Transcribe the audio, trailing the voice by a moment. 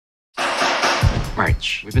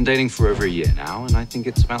Rach, we've been dating for over a year now, and I think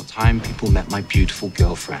it's about time people met my beautiful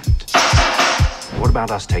girlfriend. What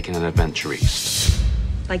about us taking an adventure east?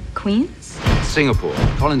 Like Queens? Singapore,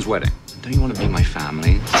 Colin's wedding. Don't you want to be my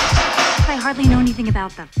family? I hardly know anything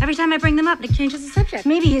about them. Every time I bring them up, Nick changes the subject.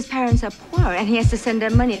 Maybe his parents are poor and he has to send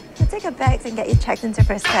them money. We'll take our bags and get you checked into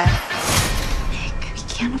first class. Nick, we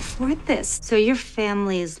can't afford this. So your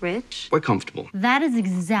family is rich? We're comfortable. That is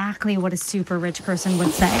exactly what a super rich person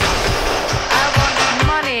would say. I want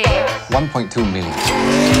money. 1.2 million.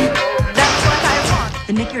 That's what I want.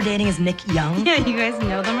 The Nick you're dating is Nick Young? Yeah, you guys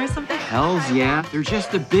know them or something? Hells yeah. They're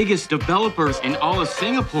just the biggest developers in all of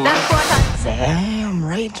Singapore. That's what I Damn,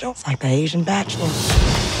 Rachel. It's like the Asian Bachelor.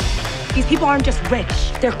 These people aren't just rich.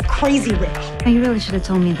 They're crazy rich. Oh, you really should have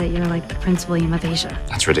told me that you're like the Prince William of Asia.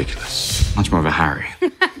 That's ridiculous. Much more of a Harry.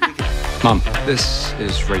 Mom, this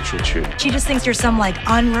is Rachel Chu. She just thinks you're some, like,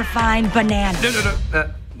 unrefined banana.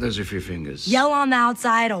 No. Those are a few fingers. Yellow on the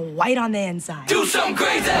outside or white on the inside. Do something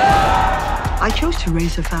crazy! I chose to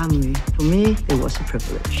raise a family. For me, it was a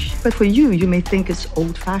privilege. But for you, you may think it's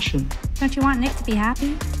old-fashioned. Don't you want Nick to be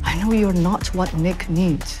happy? I know you're not what Nick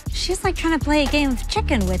needs. She's like trying to play a game of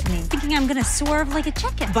chicken with me, thinking I'm gonna swerve like a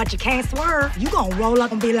chicken. But you can't swerve. You gonna roll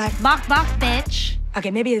up and be like, Bok bok, bitch. okay,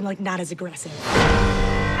 maybe like not as aggressive.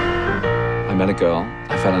 I met a girl,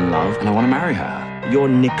 I fell in love, and I want to marry her. You're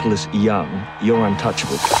Nicholas Young. You're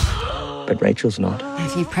untouchable. But Rachel's not.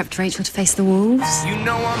 Have you prepped Rachel to face the wolves? You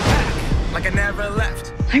know I'm back, like I never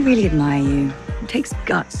left. I really admire you. It takes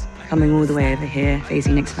guts coming all the way over here,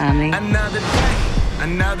 facing Nick's family. Another day,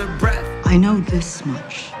 another breath. I know this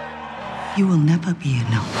much. You will never be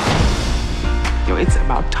enough. Yo, it's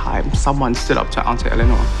about time someone stood up to Auntie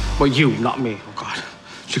Eleanor. Well, you, not me. Oh, God.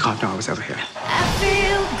 She can't know I was ever here.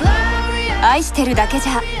 愛してるだけじ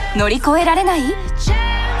ゃ乗り越えられない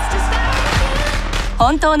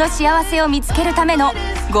本当の幸せを見つけるための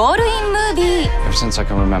ゴールインムービー Ever since I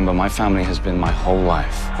can remember, my family has been my whole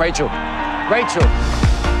life. Rachel.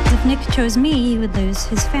 If Nick chose me, he would lose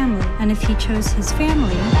his family. And if he chose his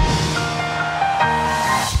family,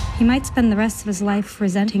 he might spend the rest of his life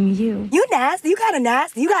resenting you. You nasty. You kind of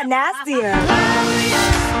nasty. You got nastier.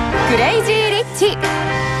 クレイジー